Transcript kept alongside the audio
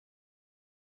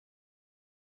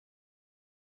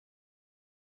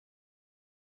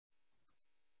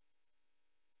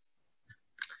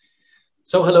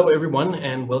So hello everyone,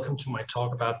 and welcome to my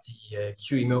talk about the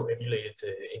QEMU emulated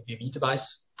NVMe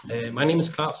device. My name is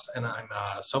Klaus, and I'm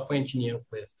a software engineer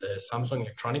with Samsung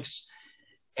Electronics.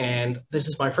 And this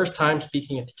is my first time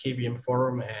speaking at the KVM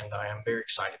forum, and I am very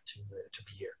excited to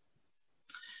be here.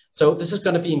 So this is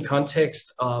going to be in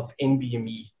context of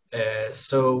NVMe.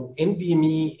 So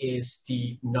NVMe is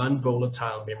the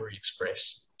non-volatile memory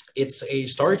express. It's a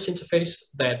storage interface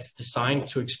that's designed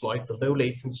to exploit the low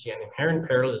latency and inherent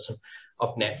parallelism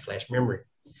of NAND flash memory.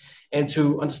 And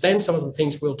to understand some of the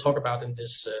things we'll talk about in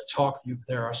this talk,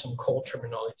 there are some core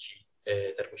terminology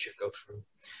that we should go through.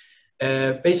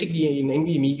 Basically, in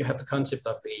NVMe, you have the concept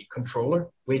of a controller,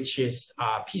 which is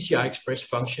a PCI Express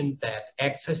function that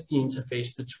acts as the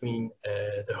interface between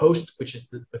the host, which is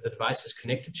what the device is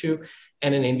connected to,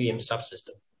 and an NVMe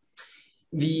subsystem.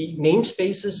 The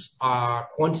namespaces are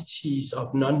quantities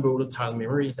of non-volatile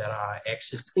memory that are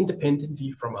accessed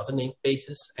independently from other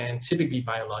namespaces and typically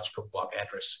by a logical block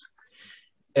address.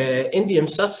 NVMe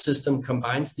subsystem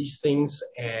combines these things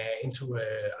into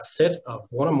a set of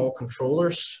one or more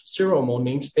controllers, 0 or more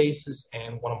namespaces,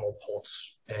 and 1 or more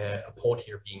ports. A port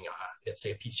here being, let's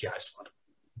say, a PCI slot.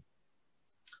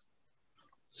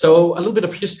 So a little bit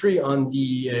of history on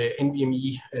the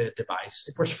NVMe device.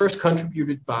 It was first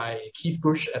contributed by Keith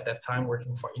Bush at that time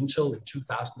working for Intel in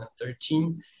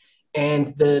 2013.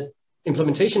 And the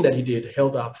implementation that he did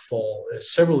held up for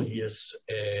several years.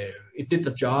 It did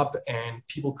the job, and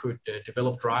people could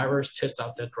develop drivers, test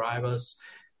out their drivers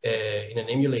in an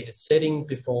emulated setting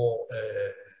before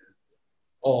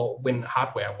or when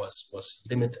hardware was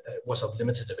of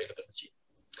limited availability.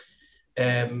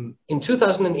 In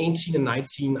 2018 and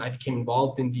 19, I became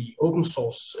involved in the open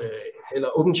source,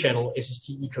 open channel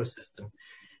SSD ecosystem.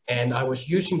 And I was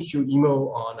using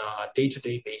QEMU on a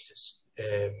day-to-day basis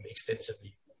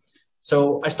extensively.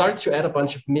 So I started to add a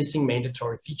bunch of missing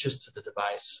mandatory features to the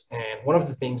device. And one of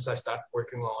the things I started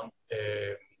working on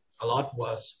a lot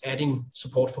was adding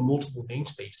support for multiple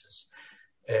namespaces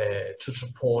to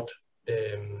support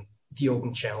the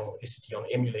open channel SSD on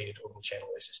emulated open channel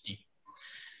SSD.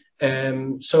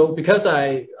 So because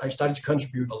I started to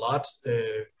contribute a lot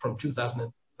from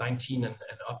 2019 and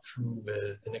up through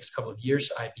the next couple of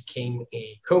years, I became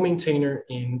a co-maintainer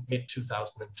in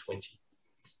mid-2020.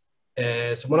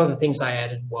 So one of the things I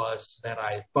added was that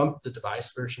I bumped the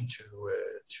device version to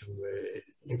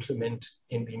implement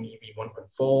NVMe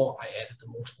v1.4. I added the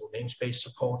multiple namespace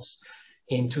supports.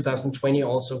 In 2020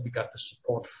 also, we got the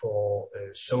support for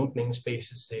zoned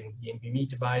namespaces in the NVMe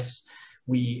device.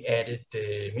 We added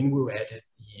the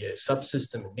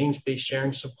subsystem and namespace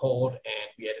sharing support, and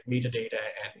we added metadata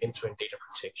and end-to-end data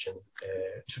protection,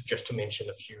 just to mention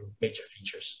a few major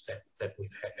features that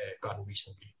we've gotten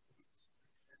recently.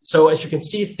 So as you can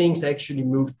see, things actually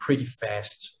moved pretty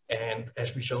fast. And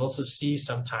as we shall also see,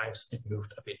 sometimes it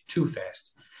moved a bit too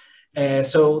fast.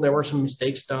 So there were some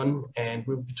mistakes done, and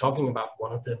we'll be talking about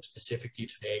one of them specifically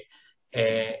today.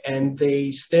 And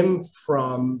they stem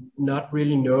from not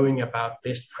really knowing about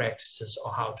best practices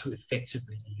or how to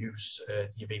effectively use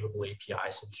the available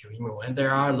APIs in QEMU. And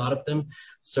there are a lot of them,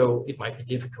 so it might be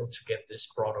difficult to get this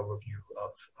broad overview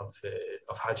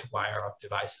of how to wire up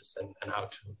devices and how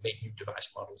to make new device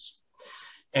models.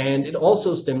 And it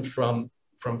also stems from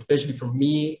especially from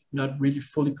me not really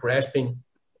fully grasping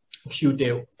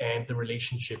QDev and the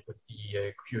relationship with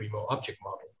the QEMU object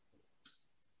model.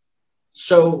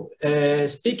 So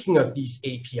speaking of these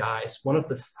APIs, one of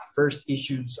the first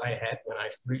issues I had when I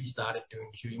really started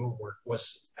doing QEMU work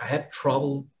was I had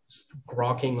trouble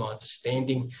grokking or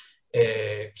understanding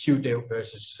QDev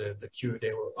versus the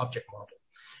QDev object model.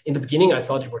 In the beginning, I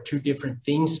thought it were two different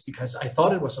things because I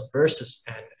thought it was a versus,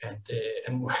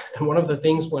 and one of the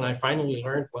things when I finally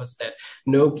learned was that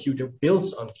no QDev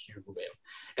builds on QEMU,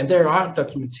 and there are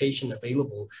documentation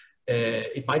available.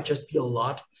 It might just be a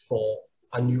lot for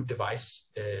a new device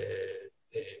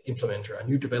implementer, a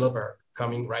new developer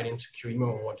coming right into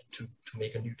QEMU or to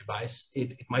make a new device.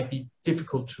 It might be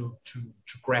difficult to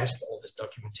grasp all this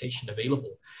documentation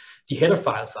available. The header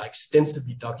files are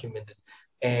extensively documented,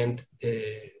 and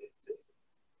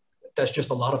there's just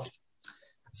a lot of it.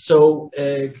 So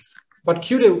but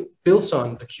QDev builds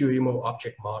on the QEMU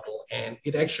object model, and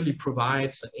it actually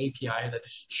provides an API that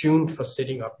is tuned for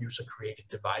setting up user-created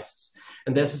devices.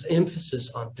 And there's this emphasis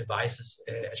on devices,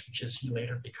 as we shall see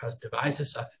later, because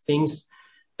devices are things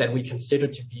that we consider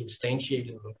to be instantiated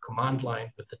in the command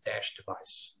line with the dash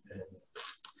device.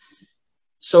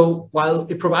 So while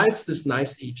it provides this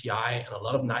nice API and a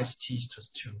lot of niceties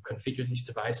to configure these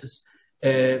devices,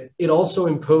 it also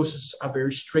imposes a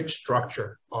very strict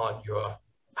structure on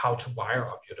how to wire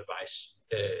up your device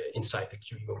inside the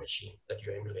QEMU machine that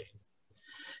you're emulating.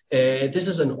 This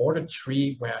is an ordered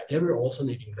tree where every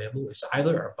alternating level is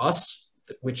either a bus,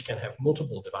 which can have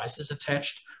multiple devices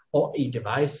attached, or a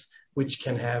device which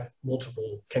can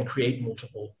create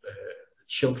multiple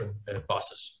children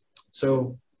buses.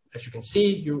 So as you can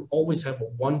see, you always have a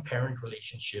one-parent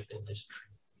relationship in this tree.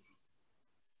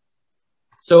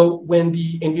 So when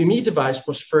the NVMe device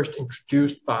was first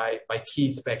introduced by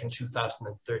Keith back in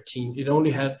 2013, it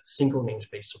only had single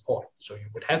namespace support. So you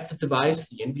would have the device,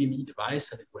 the NVMe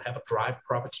device, and it would have a drive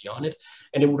property on it,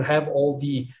 and it would have all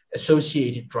the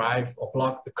associated drive or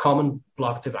block, the common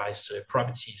block device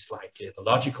properties like the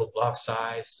logical block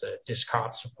size,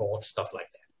 discard support, stuff like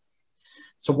that.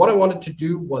 So what I wanted to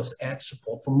do was add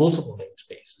support for multiple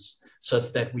namespaces,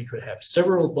 such that we could have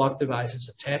several block devices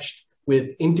attached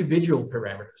with individual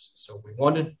parameters. So we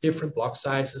wanted different block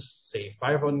sizes, say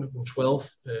 512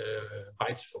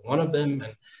 bytes for one of them,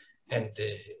 and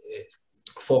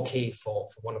 4K for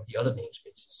one of the other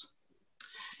namespaces.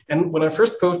 And when I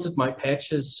first posted my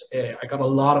patches, I got a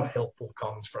lot of helpful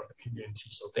comments from the community,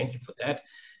 so thank you for that.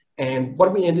 And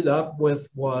what we ended up with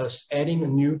was adding a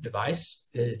new device,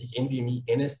 the NVMe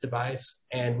NS device,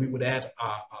 and we would add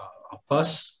a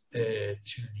bus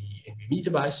to the NVMe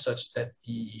device such that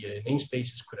the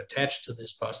namespaces could attach to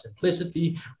this bus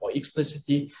implicitly or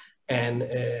explicitly, and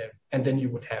then you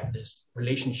would have this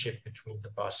relationship between the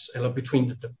bus, between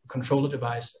the controller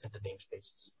device and the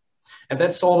namespaces. And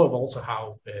that's sort of also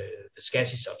how the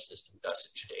SCSI subsystem does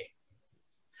it today.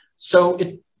 So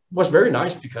it was very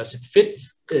nice because it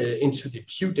fits into the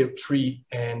QDev tree,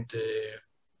 and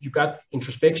you got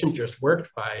introspection just worked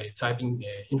by typing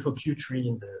info Q tree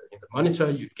in the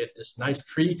monitor. You'd get this nice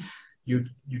tree. You'd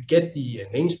get the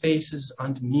namespaces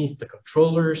underneath the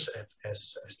controllers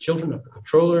as children of the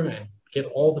controller, and get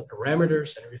all the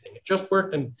parameters and everything. It just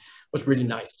worked and was really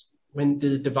nice. When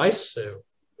the device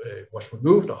was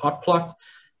removed or hot plugged,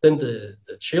 then the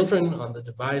children on the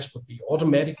device would be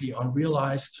automatically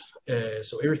unrealized.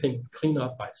 So everything would clean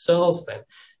up by itself, and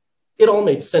it all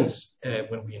made sense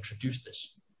when we introduced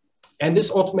this. And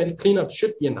this automatic cleanup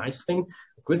should be a nice thing,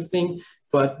 a good thing.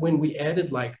 But when we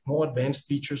added like more advanced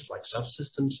features like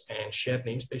subsystems and shared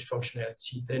namespace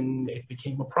functionality, then it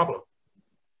became a problem.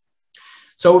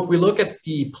 So if we look at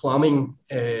the plumbing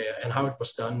and how it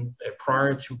was done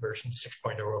prior to version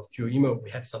 6.0 of QEMU, we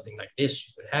had something like this.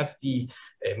 You would have the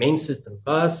main system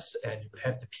bus, and you would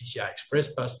have the PCI Express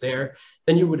bus there.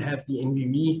 Then you would have the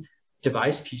NVMe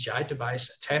device, PCI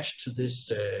device, attached to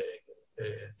this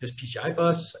this PCI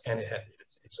bus, and it had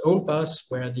its own bus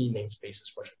where the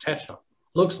namespaces was attached on.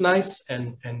 Looks nice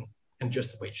and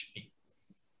just the way it should be.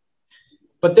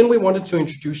 But then we wanted to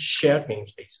introduce shared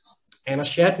namespaces. And a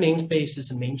shared namespace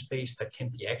is a namespace that can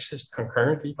be accessed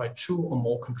concurrently by two or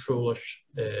more controllers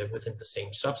within the same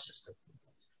subsystem.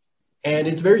 And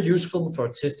it's very useful for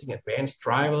testing advanced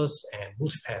drivers and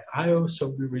multipath I/O,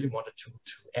 so we really wanted to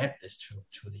add this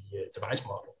to the device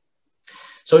model.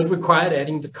 So it required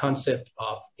adding the concept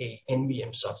of a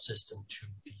NVM subsystem to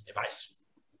the device.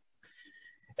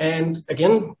 And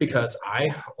again, because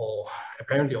I, or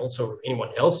apparently also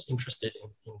anyone else interested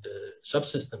in the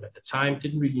subsystem at the time,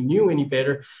 didn't really knew any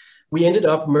better, we ended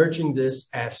up merging this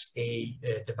as a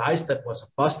device that was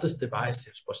a busless device.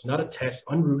 It was not attached,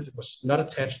 unrooted, it was not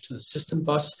attached to the system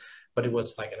bus, but it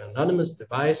was like an anonymous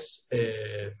device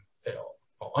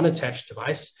or unattached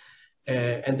device.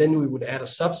 And then we would add a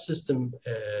subsystem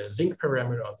link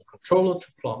parameter on the controller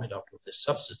to plumb it up with this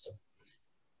subsystem.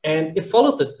 And it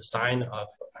followed the design of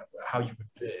how you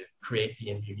would create the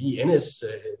NVMe NS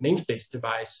namespace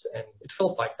device, and it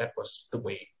felt like that was the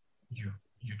way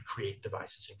you'd create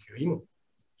devices in QEMU.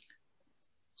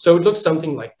 So it looks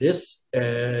something like this.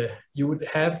 You would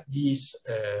have these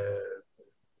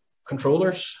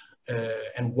controllers,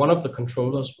 and one of the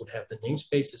controllers would have the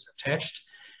namespaces attached.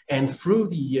 And through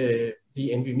the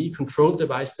NVMe control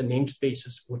device, the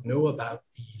namespaces would know about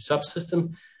the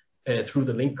subsystem through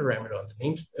the link parameter on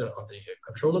the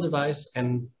controller device,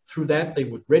 and through that they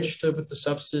would register with the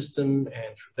subsystem,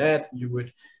 and through that you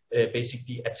would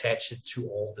basically attach it to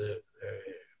all the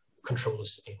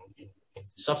controllers in the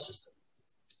subsystem.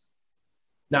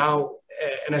 Now,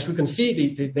 and as we can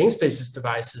see, the namespaces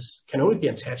devices can only be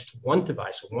attached to one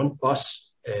device or one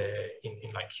bus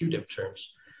in like QDev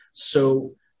terms.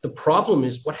 So the problem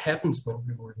is what happens when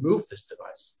we remove this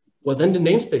device? Well, then the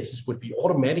namespaces would be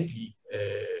automatically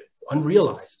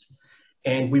unrealized,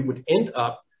 and we would end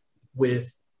up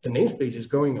with the namespaces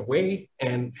going away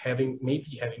and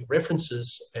maybe having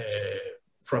references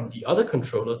from the other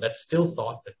controller that still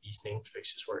thought that these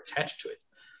namespaces were attached to it.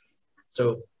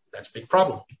 So that's a big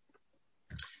problem.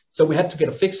 So we had to get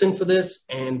a fix in for this,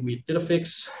 and we did a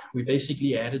fix. We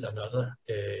basically added another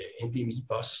NVMe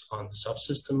bus on the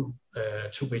subsystem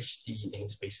to which the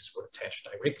namespaces were attached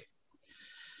directly.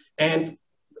 And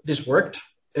this worked,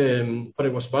 but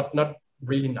it was not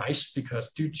really nice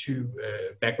because due to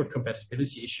backward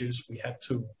compatibility issues, we had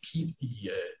to keep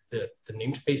the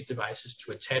namespace devices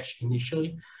to attach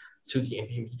initially to the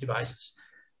NVMe devices.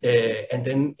 And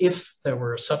then if there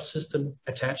were a subsystem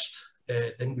attached,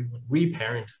 then we would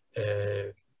reparent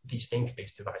these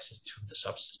namespace devices to the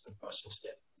subsystem bus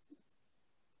instead.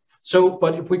 So,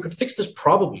 but if we could fix this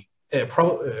properly,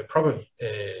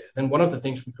 then one of the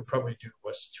things we could probably do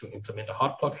was to implement a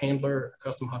hot plug handler, a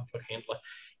custom hot plug handler,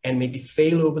 and maybe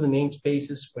fail over the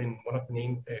namespaces when one of the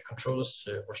name controllers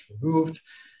was removed.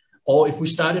 Or if we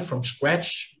started from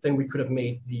scratch, then we could have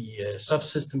made the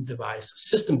subsystem device,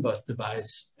 system bus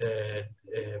device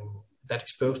that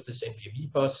exposed this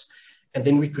NVMe bus. And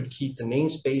then we could keep the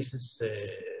namespaces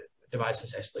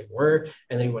devices as they were,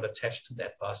 and they would attach to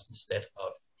that bus instead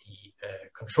of the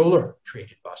controller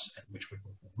created bus, which we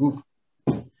would remove.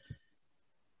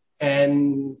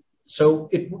 And so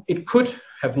it could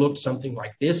have looked something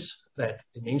like this, that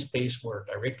the namespace were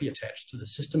directly attached to the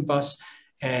system bus,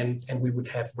 and we would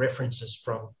have references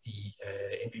from the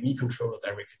NVMe controller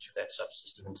directly to that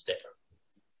subsystem instead.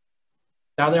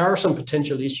 Now, there are some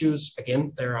potential issues.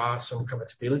 Again, there are some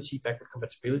backward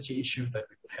compatibility issues that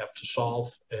we would have to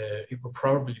solve. It would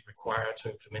probably require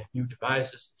to implement new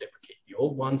devices, deprecate the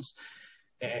old ones.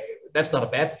 That's not a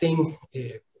bad thing.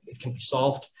 It can be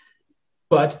solved.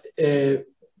 But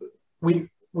we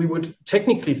would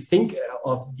technically think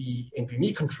of the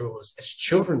NVMe controllers as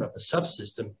children of the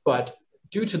subsystem, but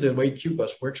due to the way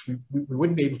QBus works, we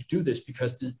wouldn't be able to do this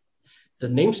because the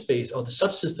namespace or the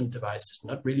subsystem device is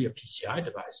not really a PCI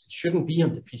device. It shouldn't be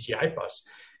on the PCI bus,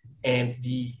 and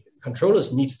the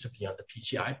controllers needs to be on the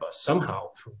PCI bus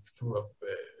somehow through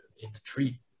in the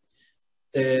tree.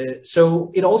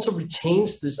 So it also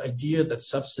retains this idea that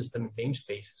subsystem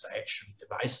namespaces are actually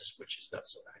devices, which is not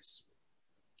so nice.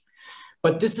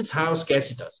 But this is how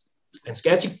SCSI does it. And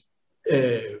SCSI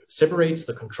separates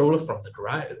the controller from the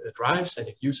drives, and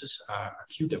it uses a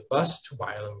QDEV bus to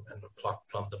wire them and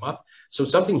plumb them up. So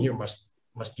something here must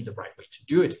be the right way to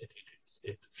do it.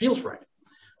 It feels right,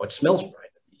 or it smells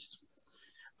right at least.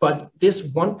 But this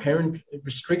one parent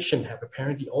restriction have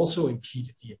apparently also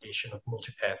impeded the addition of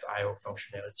multipath I/O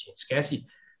functionality in SCSI.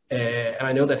 And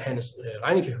I know that Hannes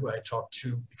Reinecke, who I talked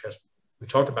to, because we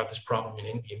talked about this problem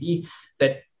in NVMe,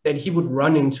 that he would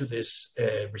run into this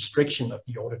restriction of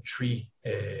the ordered tree,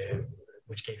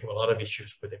 which gave him a lot of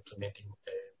issues with implementing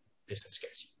this in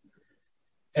SCSI.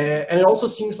 And it also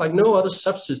seems like no other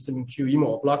subsystem in QEMU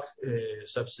or block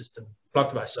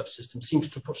device subsystem seems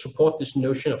to support this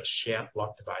notion of a shared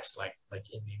block device like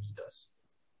NVMe does.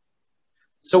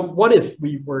 So what if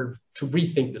we were to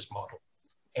rethink this model?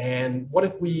 And what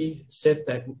if we said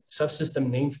that subsystem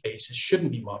namespaces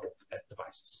shouldn't be modeled as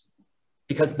devices?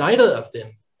 Because neither of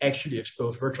them actually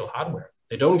expose virtual hardware.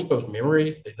 They don't expose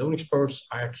memory, they don't expose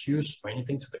IRQs or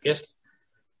anything to the guest.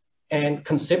 And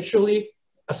conceptually,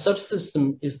 a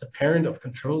subsystem is the parent of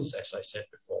controllers, as I said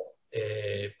before,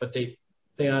 but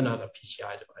they are not a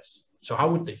PCI device. So how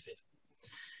would they fit?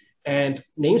 And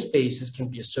namespaces can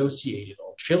be associated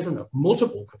or children of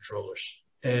multiple controllers.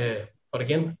 But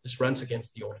again, this runs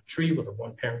against the ordered tree with a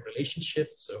one parent relationship.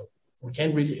 So we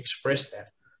can't really express that.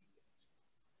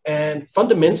 And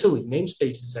fundamentally,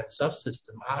 namespaces and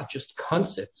subsystem are just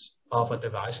concepts of a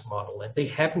device model, and they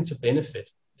happen to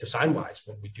benefit design-wise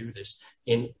when we do this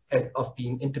of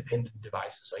being independent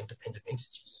devices or independent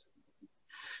entities.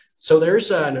 So there's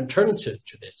an alternative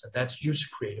to this, and that's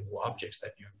user-creatable objects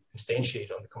that you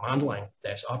instantiate on the command line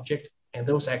dash object, and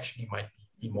those actually might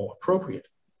be more appropriate.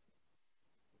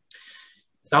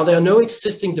 Now, there are no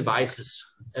existing devices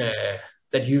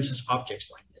that uses objects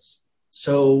like this.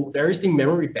 So there is the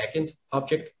memory backend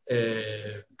object,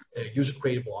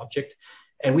 user-creatable object,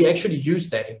 and we actually use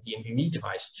that in the NVMe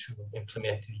device to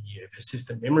implement the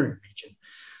persistent memory region.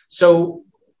 So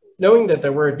knowing that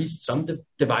there were at least some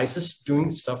devices doing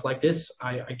stuff like this,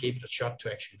 I gave it a shot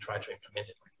to actually try to implement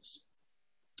it like this.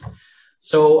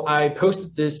 So I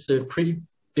posted this pretty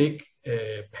big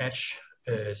patch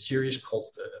series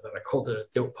that I call the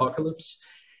Apocalypse.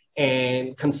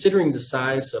 And considering the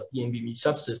size of the NVMe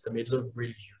subsystem, it's a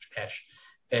really huge patch.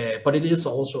 But it is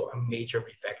also a major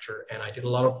refactor, and I did a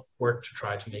lot of work to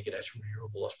try to make it as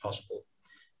reviewable as possible.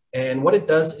 And what it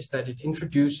does is that it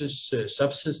introduces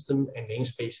subsystem and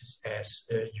namespaces as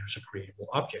user-creatable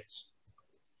objects.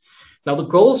 Now, the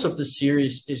goals of the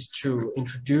series is to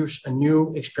introduce a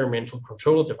new experimental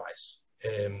controller device.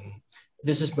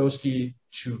 This is mostly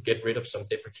to get rid of some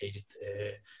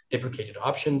deprecated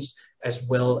options, as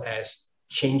well as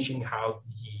changing how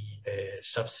the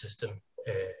subsystem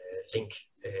link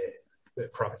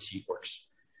property works.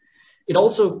 It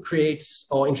also creates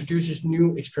or introduces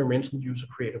new experimental user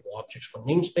creatable objects for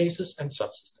namespaces and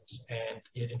subsystems. And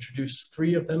it introduces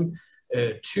 3 of them,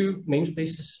 2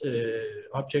 namespaces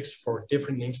objects for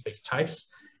different namespace types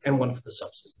and 1 for the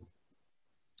subsystem.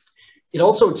 It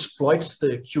also exploits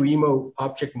the QEMU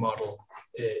object model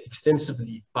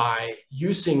extensively by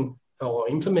using or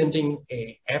implementing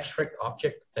an abstract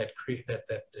object that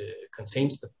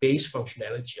contains the base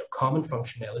functionality or common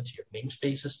functionality of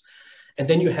namespaces. And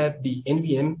then you have the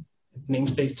NVM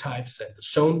namespace types and the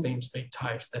zone namespace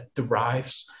types that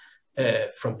derives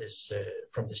from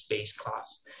this base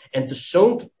class. And the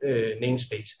zone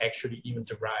namespace actually even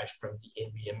derives from the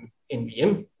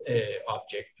NVM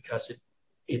object, because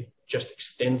it just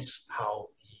extends how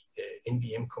the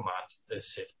NVM command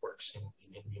set works in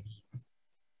NVMe.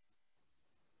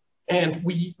 And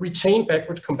we retain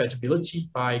backwards compatibility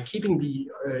by keeping the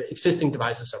existing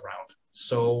devices around.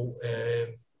 So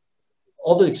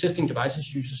all the existing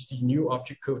devices uses the new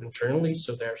object code internally,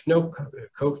 so there's no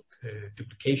code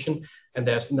duplication, and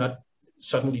there's not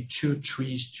suddenly 2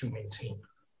 trees to maintain.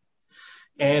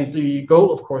 And the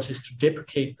goal, of course, is to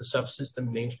deprecate the subsystem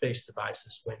namespace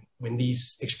devices when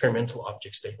these experimental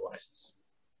objects stabilizes.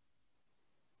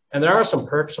 And there are some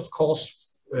perks, of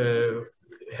course,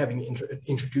 having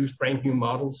introduced brand new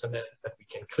models, and that is that we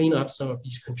can clean up some of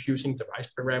these confusing device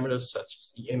parameters, such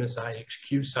as the MSI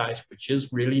XQ size, which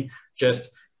is really just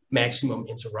maximum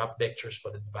interrupt vectors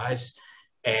for the device.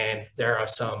 And there are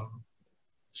some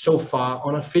so far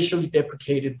unofficially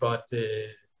deprecated, but there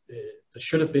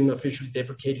should have been officially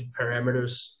deprecated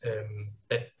parameters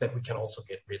that we can also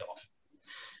get rid of.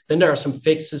 Then there are some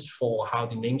fixes for how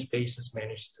the namespaces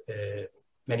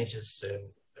manages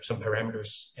some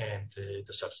parameters and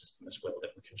the subsystem as well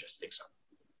that we can just fix up.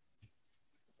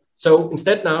 So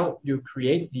instead now you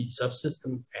create the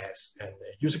subsystem as a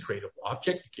user creatable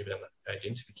object, you give it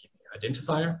an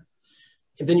identifier,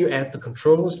 and then you add the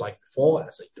controllers like before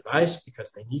as a device, because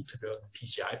they need to go on the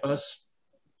PCI bus,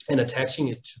 and attaching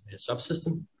it to the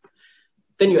subsystem.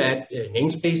 Then you add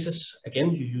namespaces.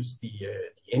 Again, you use the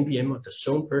NVM or the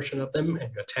zone version of them,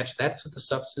 and you attach that to the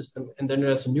subsystem. And then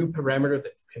there's a new parameter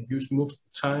that you can use multiple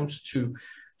times to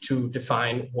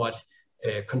define what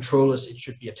controllers it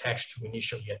should be attached to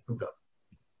initially at boot up.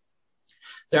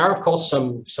 There are, of course,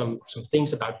 some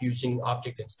things about using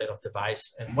object instead of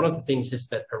device. And one of the things is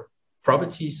that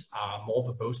properties are more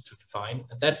verbose to define.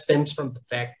 And that stems from the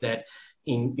fact that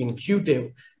in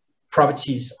QDev,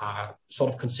 properties are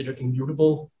sort of considered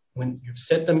immutable. When you've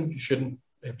set them, you shouldn't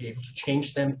be able to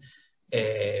change them.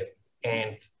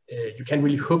 And you can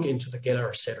really hook into the getter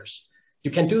or setters.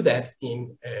 You can do that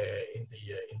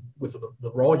with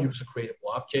the raw user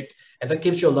creatable object, and that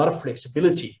gives you a lot of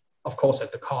flexibility, of course,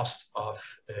 at the cost of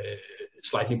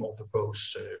slightly more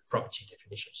verbose property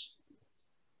definitions.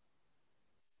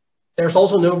 There's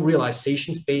also no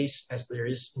realization phase as there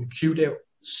is in QDev.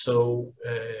 So,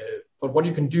 but what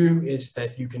you can do is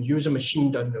that you can use a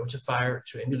machine.notifier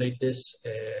to emulate this.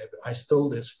 I stole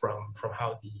this from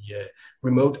how the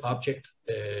remote object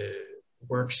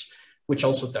works, which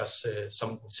also does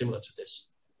something similar to this.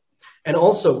 And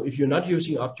also, if you're not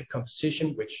using object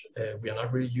composition, which we are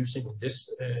not really using in this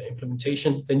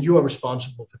implementation, then you are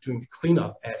responsible for doing the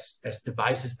cleanup as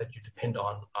devices that you depend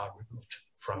on are removed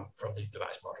from the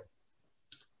device model.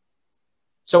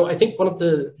 So I think one of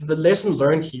the lesson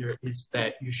learned here is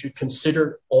that you should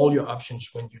consider all your options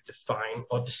when you define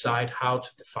or decide how to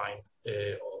define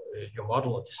your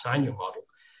model or design your model.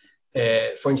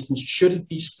 For instance, should it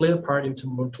be split apart into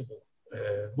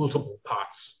multiple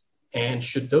parts? And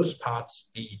should those parts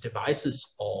be devices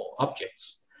or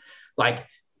objects? Like,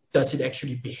 does it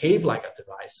actually behave like a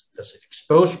device? Does it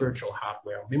expose virtual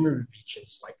hardware or memory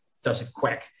regions? Like, does it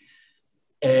quack?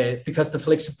 Because the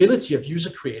flexibility of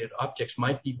user-created objects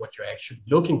might be what you're actually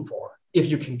looking for if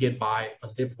you can get by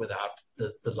and live without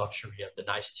the luxury and the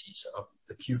niceties of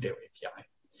the QDev API.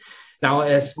 Now,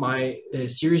 as my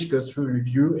series goes through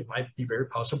review, it might be very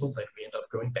possible that we end up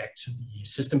going back to the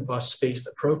system bus-based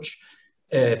approach,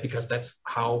 because that's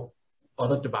how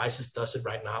other devices does it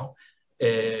right now.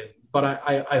 But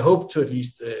I hope to at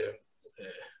least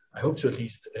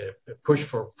push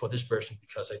for this version,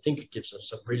 because I think it gives us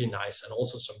some really nice and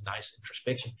also some nice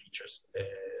introspection features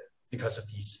because of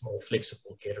these more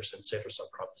flexible getters and setters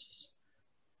of properties.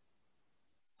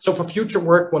 So for future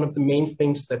work, one of the main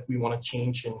things that we want to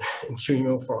change in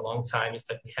QEMU for a long time is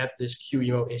that we have this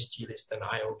QEMU SG list and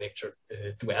IO vector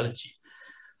duality.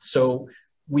 So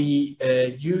we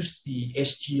use the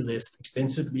SG list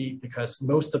extensively because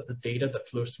most of the data that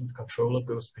flows through the controller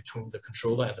goes between the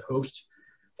controller and the host.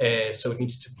 So it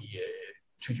needs to be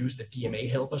to use the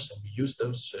DMA helpers, and we use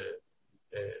those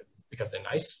because they're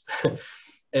nice.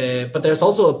 But there's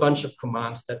also a bunch of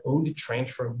commands that only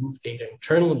transfer and move data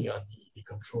internally on the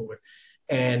controller.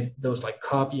 And those like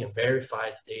copy and verify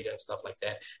the data and stuff like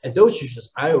that. And those use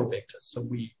IO vectors. So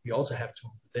we also have to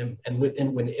move them. And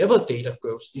whenever data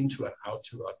goes into and out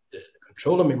to the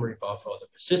controller memory buffer or the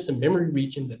persistent memory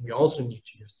region, then we also need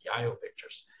to use the IO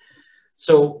vectors.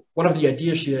 So one of the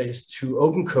ideas here is to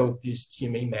open code this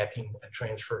DMA mapping and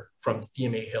transfer from the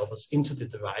DMA helpers into the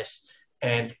device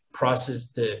and process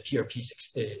the PRPs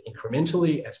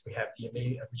incrementally as we have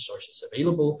DMA resources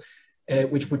available,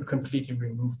 which would completely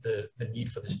remove the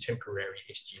need for this temporary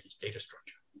HGLS data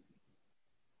structure.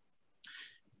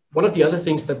 One of the other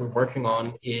things that we're working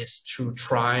on is to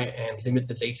try and limit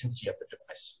the latency of the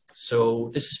device. So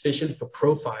this is especially for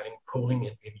profiling polling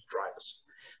NVMe drivers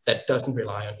that doesn't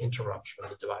rely on interrupts from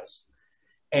the device.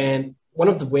 And one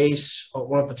of the ways, or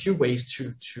one of the few ways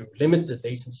to limit the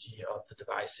latency of the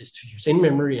device is to use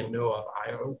in-memory and no of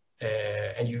IO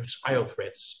and use IO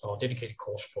threads or dedicated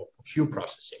cores for queue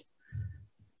processing.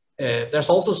 There's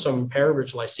also some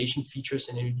para-virtualization features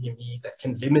in NVMe that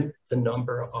can limit the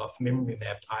number of memory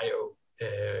mapped IO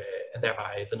and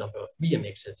thereby the number of VM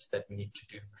exits that we need to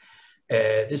do.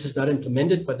 This is not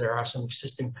implemented, but there are some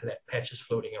existing patches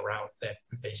floating around that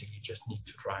we basically just need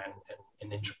to try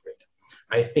and integrate.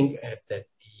 I think that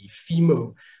the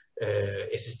FEMO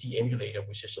SSD emulator,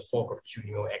 which is a fork of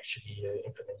QEMU, actually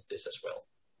implements this as well.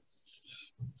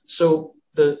 So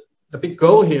the big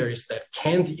goal here is that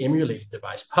can the emulated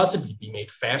device possibly be made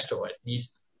faster, or at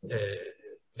least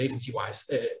latency-wise,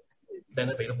 than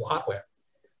available hardware?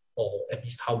 Or at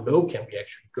least how low can we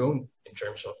actually go in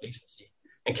terms of latency?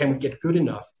 And can we get good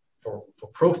enough for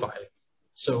profiling?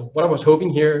 So what I was hoping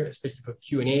here, especially for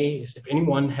Q&A, is if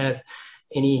anyone has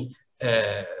any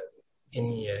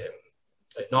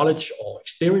knowledge or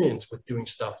experience with doing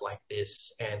stuff like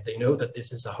this, and they know that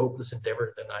this is a hopeless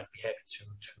endeavor, then I'd be happy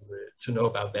to know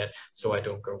about that, so I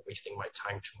don't go wasting my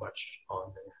time too much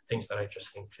on things that I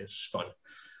just think is fun.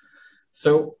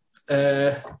 So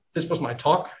this was my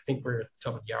talk. I think we're at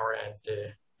the top of the hour,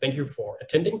 and thank you for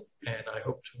attending, and I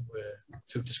hope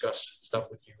to discuss stuff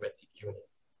with you at the Q&A.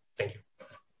 Thank you.